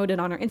can promote it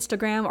on our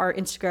Instagram. Our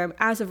Instagram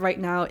as of right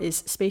now is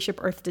Spaceship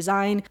Earth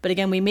Design. But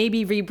again, we may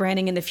be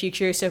rebranding in the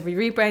future. So if we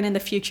rebrand in the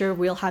future,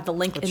 we'll have the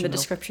link in the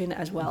description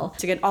as well.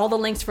 So again, all the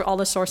links for all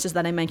the sources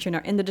that I mentioned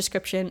are in the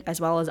description,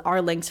 as well as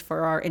our links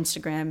for our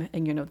Instagram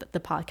and, the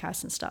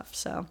podcast and stuff.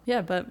 So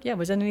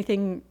was there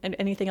anything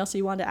else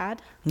you wanted to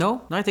add?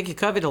 No, I think you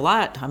covered a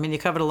lot. I mean, you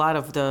covered a lot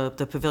of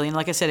the pavilion.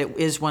 Like I said, it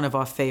is one of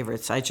our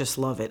favorites. I just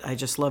love it. I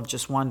just love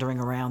just wandering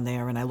around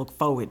there, and I look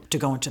forward to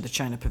going to the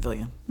China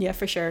Pavilion. Yeah,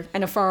 for sure.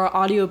 And for our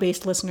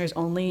audio-based listeners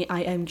only,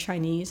 I am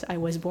Chinese. I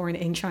was born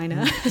in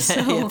China.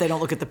 If they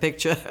don't look at the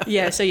picture.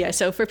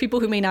 So for people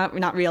who may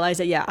not realize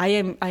it, I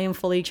am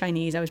fully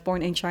Chinese. I was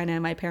born in China,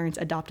 and my parents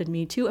adopted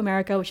me to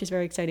America, which is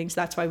very exciting.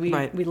 So that's why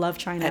we love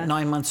China. At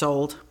 9 months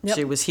old,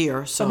 she was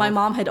here. So but my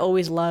mom had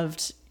always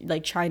loved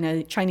like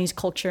Chinese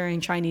culture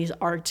and Chinese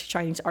art,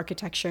 Chinese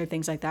architecture,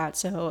 things like that.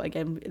 So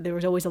again, there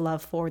was always a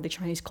love for the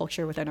Chinese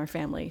culture within our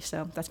family.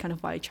 So that's kind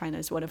of why China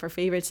is one of our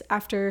favorites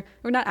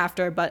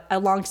but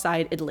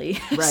alongside Italy.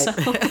 Right.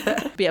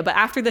 But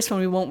after this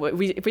one,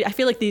 I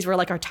feel like these were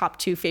like our top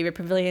 2 favorite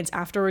pavilions.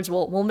 Afterwards,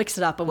 we'll mix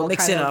it up and we'll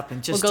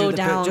just go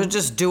down.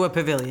 Just do a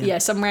pavilion. Yeah,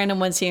 some random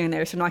ones here and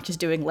there. So I'm not just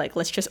doing like,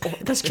 let's just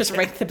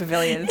rank the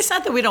pavilions. It's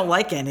not that we don't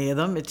like any of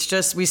them. It's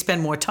just we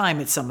spend more time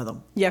at some of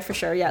them. Yeah, for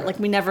sure. Yeah, like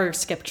we never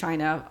skip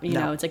China,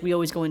 know, it's like we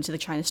always go into the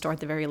China store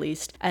at the very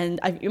least. And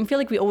I feel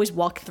like we always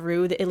walk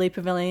through the Italy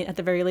pavilion at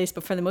the very least,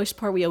 but for the most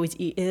part, we always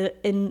eat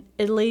in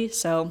Italy,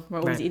 so we're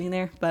always eating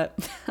there. But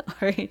all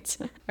right,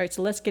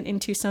 so let's get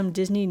into some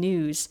Disney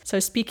news. So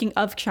speaking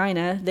of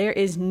China, there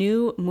is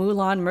new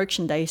Mulan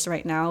merchandise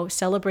right now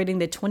celebrating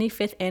the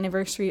 25th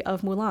anniversary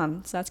of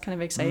Mulan. So that's kind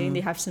of exciting. They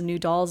have some new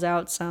dolls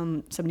out,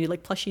 some new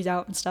like plushies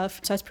out and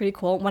stuff. So that's pretty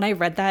cool. When I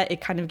read that, it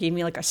kind of gave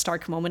me like a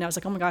stark moment. I was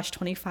like, oh my gosh,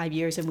 25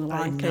 years of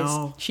Mulan,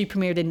 because she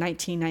premiered in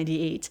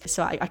 1998.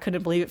 So I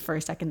couldn't believe it for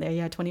a second there.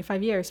 Yeah,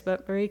 25 years,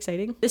 but very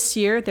exciting. This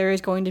year, there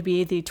is going to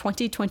be the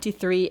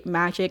 2023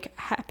 Magic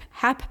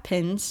Hap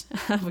Pins,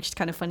 which is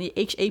kind of funny,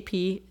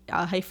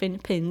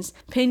 HAP-pins,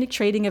 pin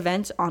trading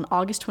event on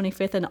August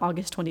 25th and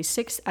August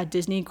 26th at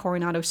Disney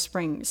Coronado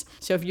Springs.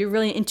 So if you're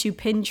really into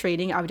pin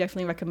trading, I would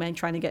definitely recommend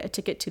trying to get a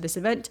ticket to this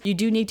event. You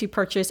do need to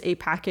purchase a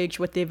package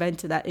with the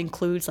event that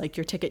includes like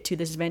your ticket to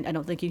this event. I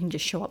don't think you can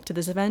just show up to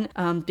this event.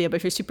 But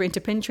if you're super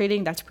into pin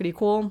trading, that's pretty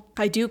cool.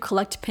 I do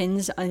collect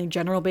pins on a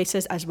general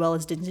basis as well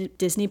as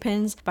Disney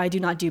pins, but I do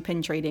not do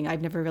pin trading.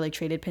 I've never really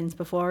traded pins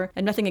before,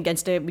 and nothing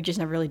against it. We just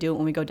never really do it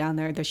when we go down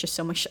there. There's just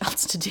so much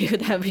else to do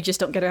that we just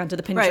don't get around to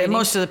the pin trading. Right,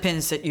 most of the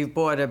pins that you've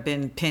bought have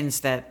been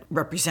pins that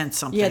represent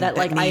something. Yeah, that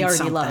like I already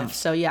something. love.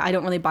 So yeah, I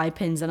don't really buy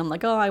pins, and I'm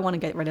like, oh, I want to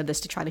get rid of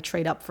this to try to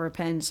trade up for a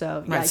pin.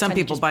 So yeah, some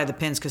people buy the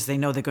pins because they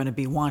know they're going to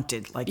be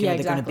wanted, like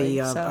they're going to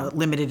be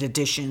limited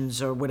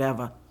editions or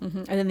whatever. Mm-hmm.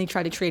 And then they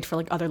try to trade for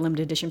like other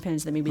limited edition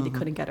pins that maybe they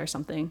couldn't get or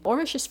something. Or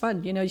it's just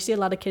fun, you see a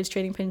lot of kids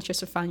trading pins just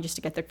for fun, just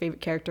to get their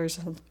favorite characters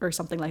or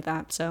something like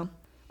that. So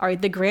all right,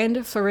 the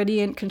Grand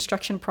Floridian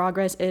construction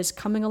progress is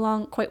coming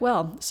along quite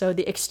well. So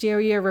the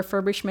exterior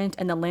refurbishment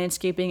and the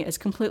landscaping is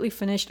completely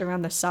finished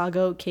around the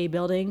Sago K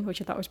building,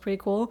 which I thought was pretty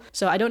cool.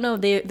 So I don't know,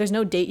 there's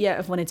no date yet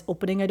of when it's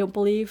opening, I don't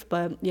believe,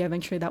 but yeah,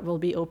 eventually that will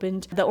be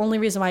opened. The only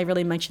reason why I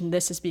really mentioned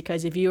this is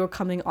because if you are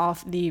coming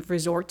off the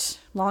resort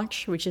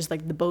launch, which is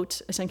like the boat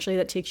essentially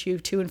that takes you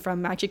to and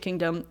from Magic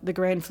Kingdom, the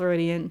Grand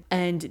Floridian,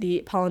 and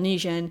the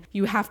Polynesian,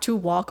 you have to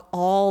walk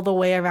all the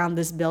way around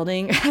this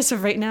building as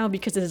of right now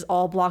because it is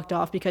all blocked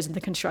off because of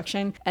the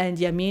construction. And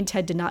yeah, me and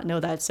Ted did not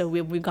know that. So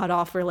we got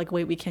off. We're like,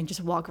 wait, we can't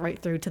just walk right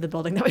through to the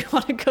building that we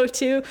want to go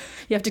to. You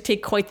have to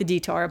take quite the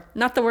detour.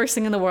 Not the worst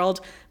thing in the world,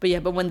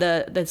 but when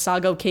the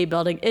Sago K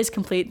building is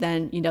complete,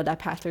 then that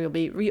pathway will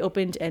be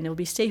reopened and it will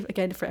be safe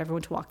again for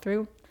everyone to walk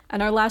through.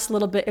 And our last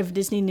little bit of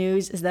Disney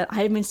news is that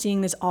I've been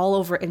seeing this all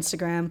over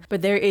Instagram,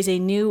 but there is a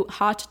new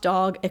hot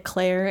dog,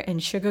 eclair,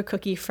 and sugar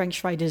cookie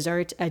french fry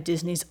dessert at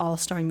Disney's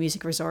All-Star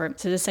Music Resort.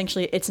 So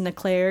essentially, it's an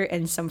eclair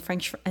and some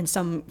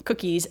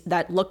cookies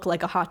that look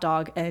like a hot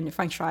dog and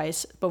french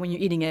fries, but when you're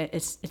eating it,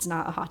 it's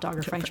not a hot dog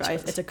or french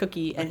fries. It's a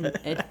cookie and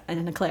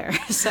an eclair.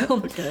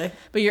 So, okay.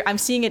 But I'm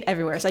seeing it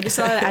everywhere. So I just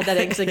thought I'd add that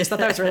in because I just thought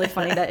that was really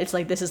funny that it's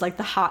like this is like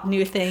the hot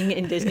new thing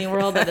in Disney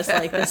World that is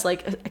like this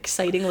like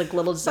exciting like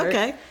little dessert.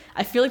 Okay.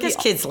 I feel like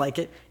kids like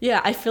it.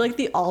 Yeah, I feel like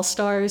the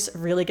All-Stars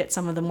really get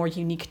some of the more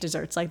unique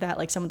desserts like that,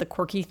 like some of the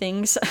quirky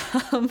things.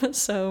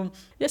 So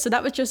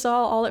that was just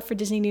all it for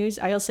Disney news.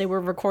 I'll say we're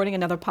recording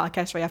another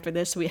podcast right after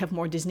this, so we have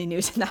more Disney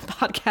news in that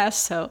podcast,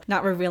 so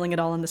not revealing it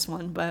all in this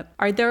one. But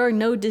there are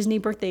no Disney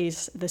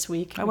birthdays this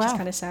week, which is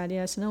kind of sad.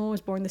 Yeah, so no one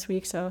was born this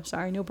week, so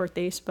sorry, no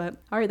birthdays. But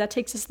all right, that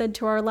takes us then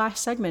to our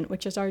last segment,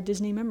 which is our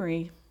Disney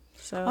memory.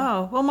 So.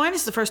 Oh, well, mine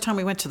is the first time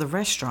we went to the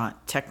restaurant,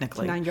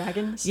 technically. Nine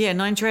Dragons? Yeah,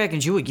 Nine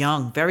Dragons. You were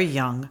young, very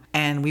young.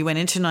 And we went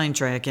into Nine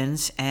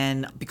Dragons,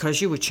 and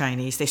because you were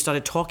Chinese, they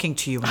started talking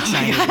to you in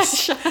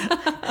Chinese.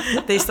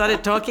 They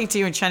started talking to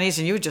you in Chinese,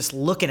 and you were just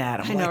looking at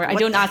them. I know, right? I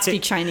do not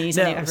speak Chinese.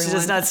 No, everyone. she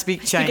does not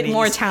speak Chinese.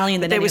 More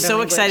Italian than They were so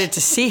language. excited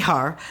to see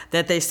her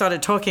that they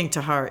started talking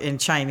to her in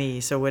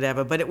Chinese or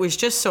whatever. But it was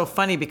just so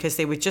funny because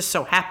they were just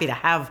so happy to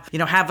have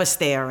us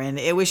there, and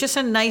it was just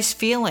a nice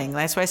feeling.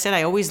 That's why I said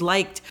I always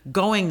liked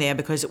going there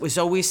because it was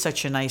always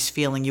such a nice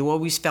feeling. You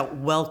always felt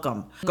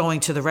welcome going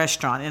to the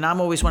restaurant, and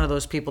I'm always one of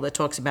those people that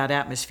talks about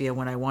atmosphere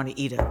when I want to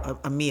eat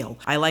a meal.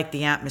 I like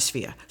the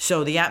atmosphere.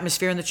 So the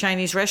atmosphere in the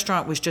Chinese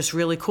restaurant was just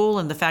really cool,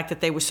 and the fact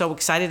that they were so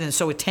excited and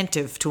so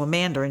attentive to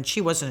Amanda, and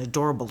she was an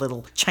adorable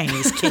little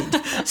Chinese kid.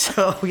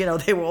 So,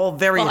 they were all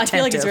very attentive. I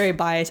feel like it's very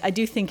biased. I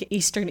do think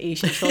Eastern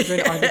Asian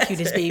children are the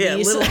cutest babies. Yeah,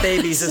 little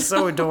babies are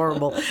so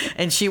adorable.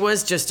 And she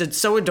was just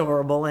so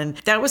adorable. And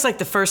that was like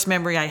the first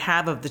memory I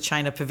have of the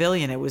China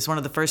Pavilion. It was one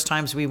of the first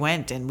times we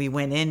went, and we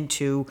went in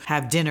to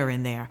have dinner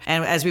in there.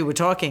 And as we were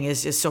talking,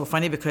 it's so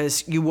funny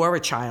because you were a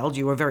child.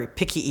 You were a very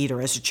picky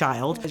eater as a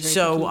child.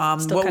 So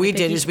what we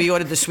did is we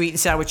ordered the sweet and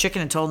sour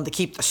chicken and told them to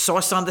keep the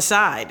sauce on the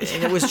side.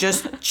 And it was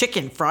just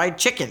chicken, fried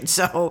chicken.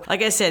 So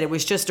like I said, it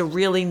was just a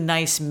really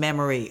nice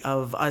memory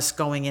of us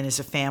going in as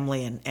a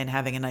family and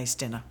having a nice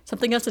dinner.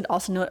 Something else I'd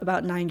also note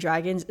about Nine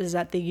Dragons is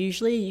that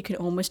you can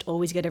almost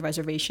always get a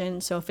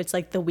reservation. So if it's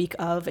like the week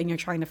of and you're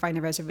trying to find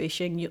a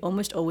reservation, you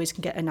almost always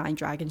can get a Nine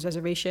Dragons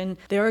reservation.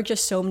 There are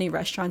just so many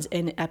restaurants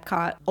in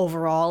Epcot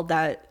overall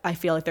that I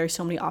feel like there are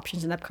so many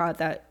options in Epcot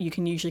that you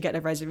can usually get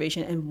a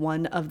reservation in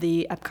one of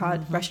the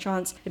Epcot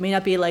restaurants. It may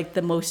not be like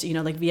the most,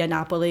 like Via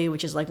Napoli,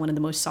 which is like one of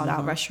the most sought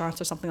out restaurants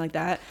or something like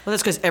that. Well,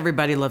 that's because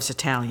everybody loves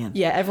Italian.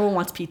 Yeah, everyone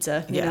wants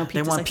pizza. They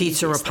want like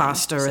pizza or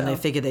pasta, thing, and they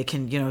figure they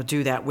can,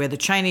 do that. Where the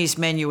Chinese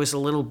menu is a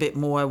little bit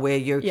more where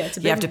you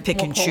have to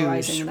pick and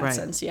choose. In that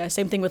sense. Yeah,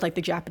 same thing with like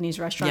the Japanese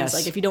restaurants. Yes.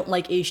 Like if you don't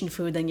like Asian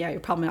food, then you're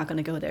probably not going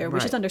to go there,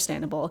 which is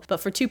understandable. But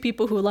for two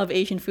people who love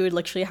Asian food,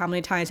 literally, how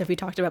many times have we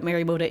talked about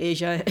Mariboda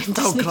Asia?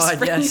 Oh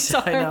God, yes,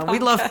 I know. We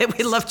love it.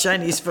 We love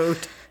Chinese food.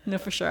 No,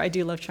 for sure. I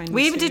do love Chinese food.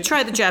 We even did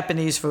try the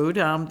Japanese food.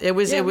 It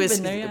was,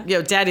 been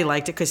there, Daddy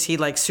liked it because he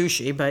likes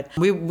sushi, but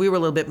we were a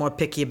little bit more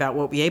picky about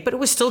what we ate, but it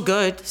was still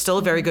good, still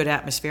a very good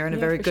atmosphere and a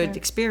very good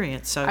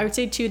experience. So I would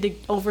say too,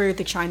 over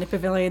the China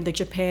Pavilion, the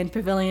Japan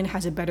Pavilion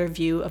has a better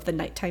view of the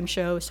nighttime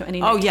show. So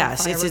any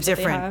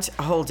it's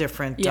a whole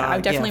different. Yeah, I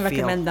would definitely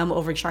recommend them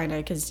over China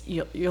because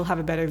you'll have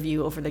a better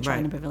view over the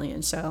China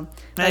Pavilion. So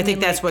and I think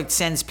that's what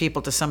sends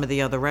people to some of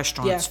the other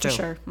restaurants too. Yeah,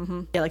 for sure.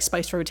 Mm-hmm. Yeah, like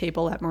Spice Road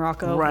Table at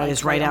Morocco. Right,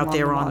 is right out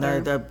there on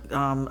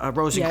the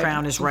Rose and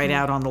Crown is right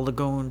out on the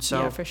lagoon.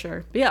 So yeah, for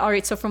sure. But yeah, all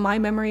right. So from my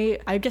memory,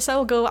 I guess I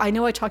will go. I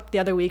know I talked the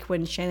other week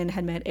when Shannon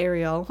had met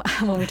Ariel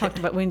when we talked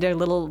about when we did a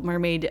Little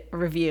Mermaid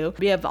review.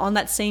 But yeah, but on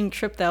that same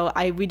trip though,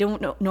 we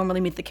don't normally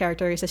meet the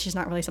characters. It's just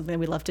not really something that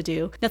we love to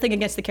do. Nothing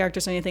against the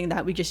characters or anything.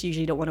 That we just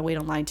usually don't want to wait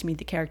online to meet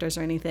the characters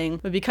or anything.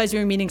 But because we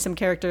were meeting some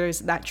characters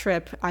that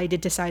trip, I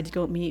did decide to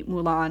go meet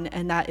Mulan,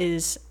 and that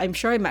is, I'm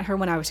sure I met her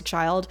when I was a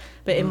child,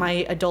 but in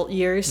my adult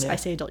years, I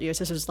say adult years.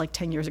 This was like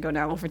 10 years ago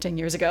now, over 10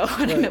 years ago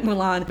when I met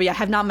Mulan. But yeah, I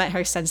have not met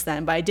her since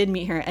then, but I did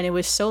meet her, and it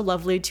was so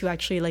lovely to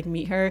actually like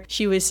meet her.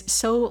 She was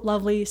so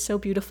lovely, so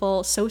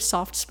beautiful, so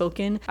soft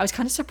spoken. I was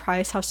kind of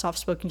surprised how soft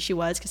spoken she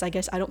was, because I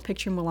guess I don't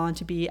picture Mulan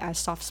to be as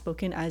soft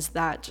spoken as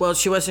that. Well,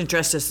 she wasn't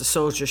dressed as the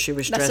soldier. She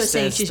was dressed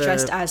as she's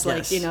dressed as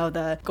like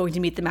the going to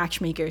meet the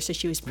matchmaker. So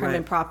she was prim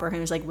and proper, and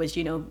was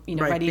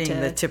ready being to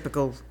the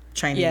typical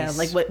Chinese. Yeah,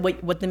 like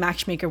what the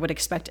matchmaker would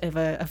expect of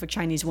a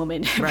Chinese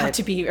woman about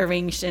to be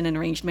arranged in an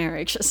arranged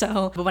marriage.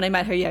 So, but when I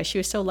met her, yeah, she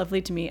was so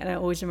lovely to me, and I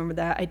always remember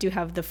that. I do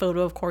have the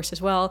photo, of course,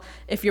 as well.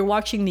 If you're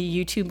watching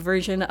the YouTube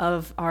version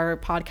of our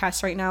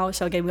podcast right now,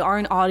 so again, we are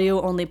an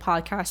audio only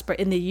podcast, but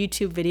in the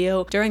YouTube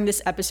video during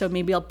this episode,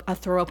 maybe I'll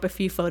throw up a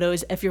few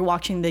photos. If you're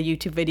watching the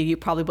YouTube video, you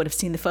probably would have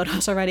seen the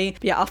photos already.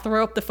 But yeah, I'll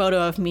throw up the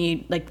photo of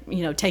me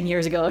 10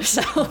 years ago.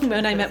 So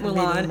when I met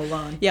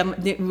Mulan, yeah,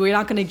 we're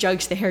not going to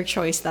judge the hair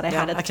choice that I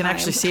had at the time. I can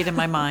actually see it in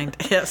my mind.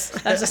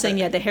 Yes. I was just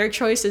saying, the hair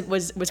choice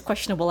was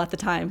questionable at the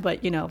time,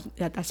 but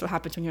that's what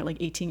happens when you're like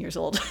 18 years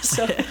old.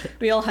 So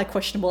we all had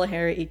questionable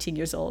hair at 18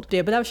 years old.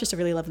 But that was just a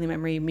really lovely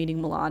memory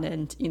meeting Mulan,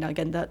 and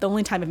again, the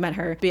only time I've met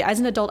her. But as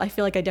an adult, I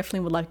feel like I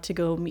definitely would like to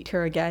go meet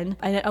her again.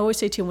 And I always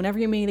say too, whenever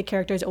you're meeting the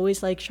characters,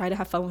 always like try to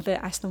have fun with it,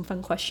 ask them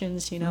fun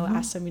questions,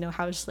 ask them,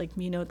 how's like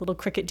the little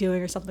cricket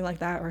doing or something like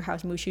that, or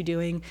how's Mushu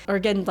doing, or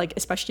again, like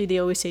especially they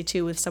always say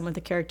too with some of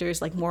the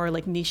characters, like more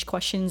like niche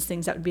questions,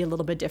 things that would be a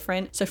little bit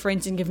different. So for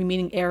instance, if you're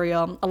meeting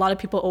Ariel, a lot of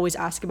people always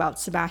ask about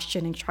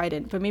Sebastian and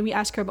Trident, but maybe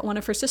ask her about one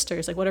of her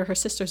sisters, like what are her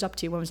sisters up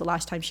to, when was the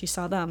last time she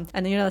saw them.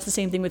 And then that's the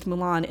same thing with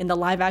Mulan. In the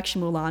live action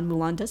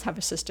Mulan does have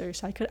a sister,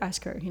 so I could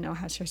ask her,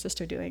 how's her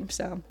sister doing.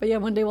 So but yeah,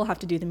 one day we'll have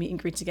to do the meet and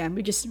greets again.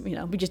 We just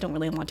don't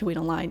really want to wait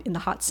online in the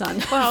hot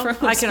sun. Well,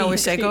 I can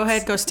always say, go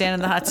ahead, go stand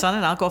in the hot sun,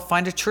 and I'll go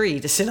find a tree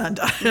to sit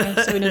under.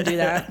 So we don't do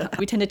that.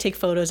 We tend to take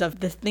photos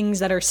of the things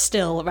that are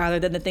still rather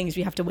than the things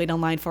we have to wait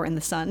online for in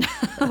the sun.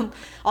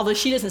 Although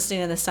she doesn't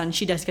stand in the sun,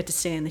 she does get to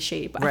stay in the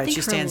shade. But I Right, think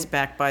she stands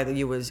back by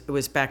it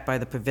was back by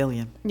the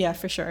pavilion. Yeah,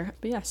 for sure.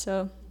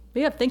 But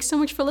yeah, thanks so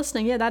much for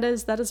listening. Yeah, that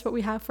is what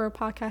we have for our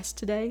podcast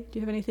today. Do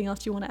you have anything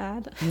else you want to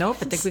add? Nope,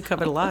 I think we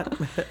covered a lot.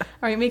 All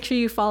right, make sure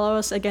you follow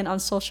us again on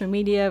social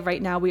media.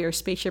 Right now we are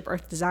Spaceship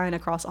Earth Design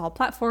across all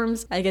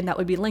platforms. Again, that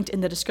would be linked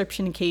in the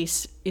description in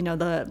case,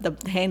 the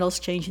handles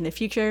change in the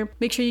future.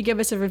 Make sure you give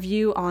us a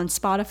review on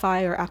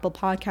Spotify or Apple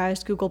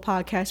Podcasts, Google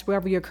Podcasts,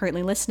 wherever you're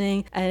currently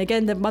listening. And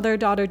again, the Mother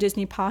Daughter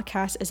Disney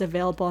podcast is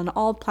available on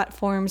all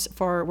platforms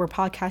where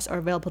podcasts are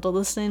available to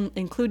listen,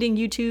 including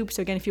YouTube.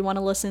 So again, if you want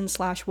to listen /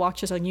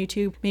 watch us on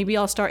YouTube, maybe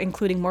I'll start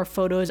including more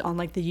photos on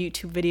like the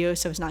YouTube video,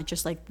 so it's not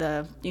just like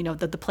the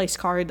place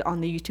card on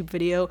the YouTube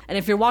video. And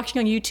if you're watching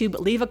on YouTube,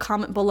 leave a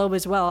comment below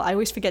as well. I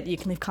always forget that you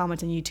can leave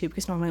comments on YouTube,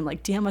 because normally I'm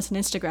like, DM us on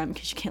Instagram,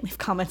 because you can't leave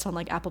comments on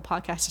like Apple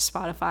Podcasts or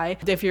Spotify.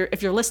 If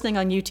you're listening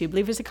on YouTube,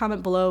 leave us a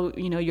comment below,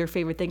 your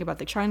favorite thing about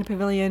the China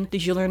Pavilion.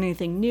 Did you learn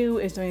anything new?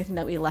 Is there anything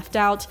that we left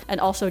out? And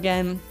also,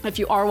 again, if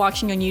you are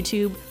watching on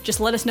YouTube, just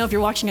let us know if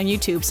you're watching on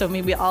YouTube, so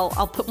maybe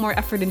I'll put more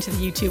effort into the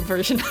YouTube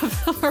version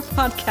of our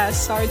podcast.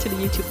 Sorry to the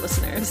YouTube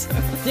listeners.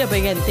 Yeah, but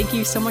again, thank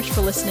you so much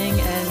for listening,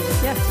 and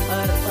yeah,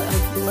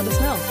 let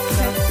us know.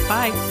 So,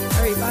 bye.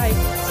 All right, bye.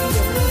 See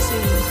you really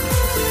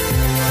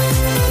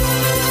soon.